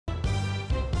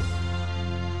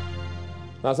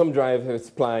Now, some drivers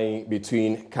plying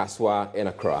between Kasoa and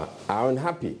Accra are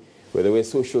unhappy with the way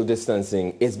social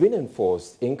distancing is being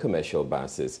enforced in commercial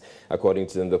buses. According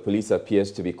to them, the police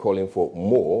appears to be calling for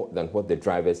more than what the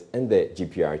drivers and the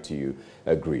GPRTU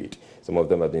agreed. Some of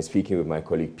them have been speaking with my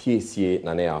colleague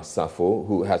Kasoa Safo,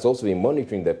 who has also been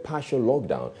monitoring the partial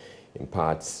lockdown in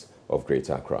parts of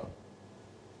Greater Accra.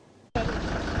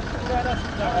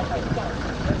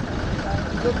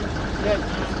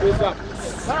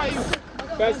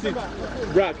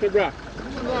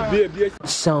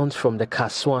 Sounds from the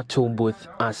Kasoa toll booth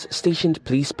as stationed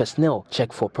police personnel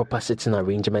check for proper sitting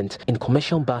arrangement in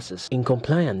commercial buses in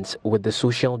compliance with the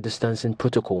social distancing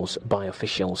protocols by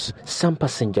officials. Some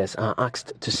passengers are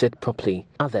asked to sit properly.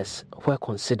 Others, who are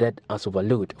considered as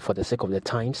overload for the sake of the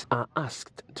times, are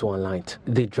asked to alight.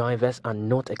 The drivers are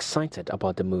not excited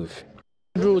about the move.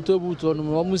 Me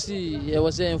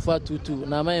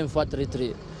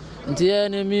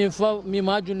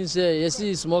imagine say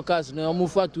yes small cars no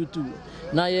move for 22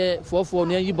 na ye 44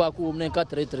 no yi back home na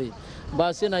 33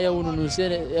 but say na ye wonu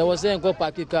say e was say go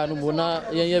park car no na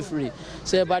ye free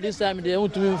say by this time they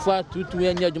want to move for 22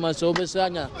 enya adwuma so be say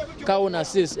anya car na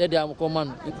 6 e dey am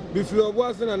command bi flow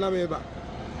boss na na me ba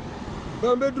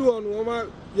be do on wo ma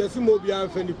yes mo bia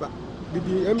fenipa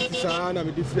bibi empty saa na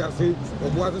me di free ase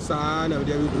oboa saa na me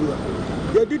dey do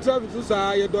ye di traffic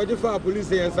saa ye dodge for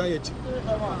police yan san ye chi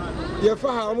ye fa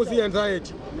ha almost yan san ye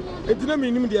chi etina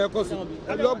me nim dey cause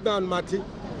lockdown mati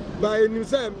by nim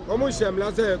say almost shem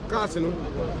la say cars no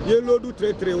ye loadu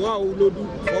 33 wa o loadu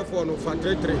 44 no fa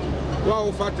 33 wa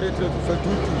o fa 33 fa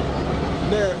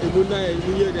 22 na emu na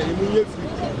emu ye dey emu ye free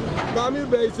ba mi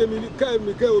be say mi ka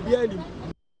obi ani.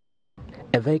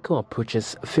 A vehicle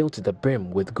approaches filled to the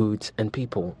brim with goods and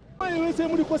people. The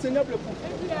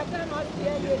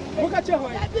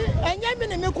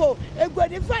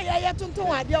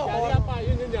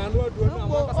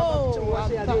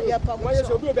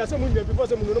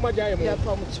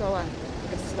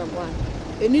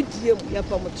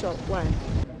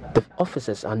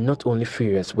officers are not only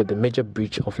furious with the major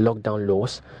breach of lockdown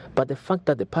laws, but the fact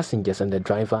that the passengers and the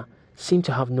driver seem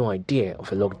to have no idea of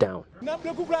a lockdown.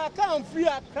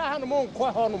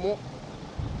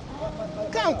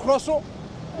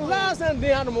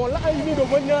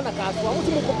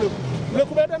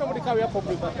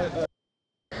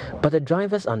 But the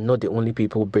drivers are not the only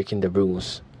people breaking the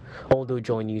rules. Although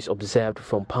Joy News observed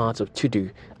from parts of Tudu,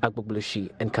 Agbogbloshie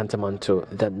and Kantamanto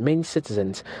that many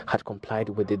citizens had complied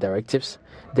with the directives,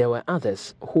 there were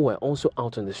others who were also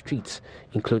out on the streets,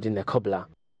 including the cobbler.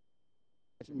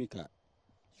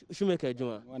 Shoemaker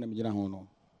Juma.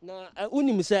 Na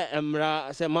unim say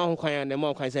emra say ma ho kwan na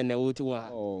ma kwan say na woti wa.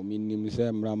 Oh, minim say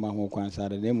emra ma ho kwan sa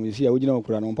na mu si a wogina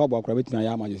okura no mpabo akura betima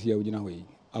ya ma si a wogina ho yi.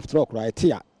 After all kura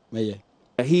etia meye.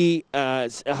 He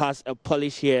has a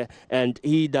polish here and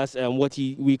he does what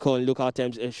we call in local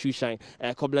terms shoe shine,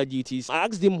 cobbler duties. I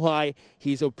asked him why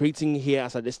he's operating here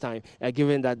as at this time,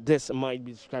 given that this might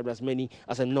be described as many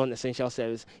as a non-essential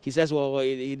service. He says, well,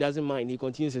 he doesn't mind. He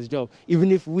continues his job.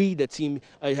 Even if we, the team,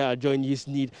 Join News,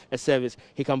 need a service,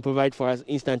 he can provide for us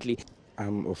instantly.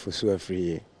 I'm Ofusua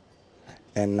free,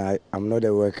 and I'm not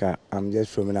a worker. I'm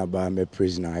just from Inaba. I'm a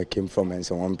prisoner. I came from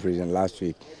one prison last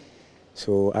week.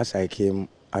 So as I came,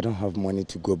 I don't have money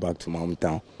to go back to my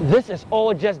hometown. This is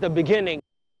all just the beginning,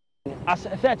 as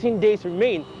 13 days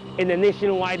remain in the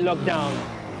nationwide lockdown.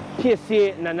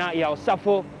 Kasoa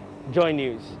Safo, Joy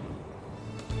News.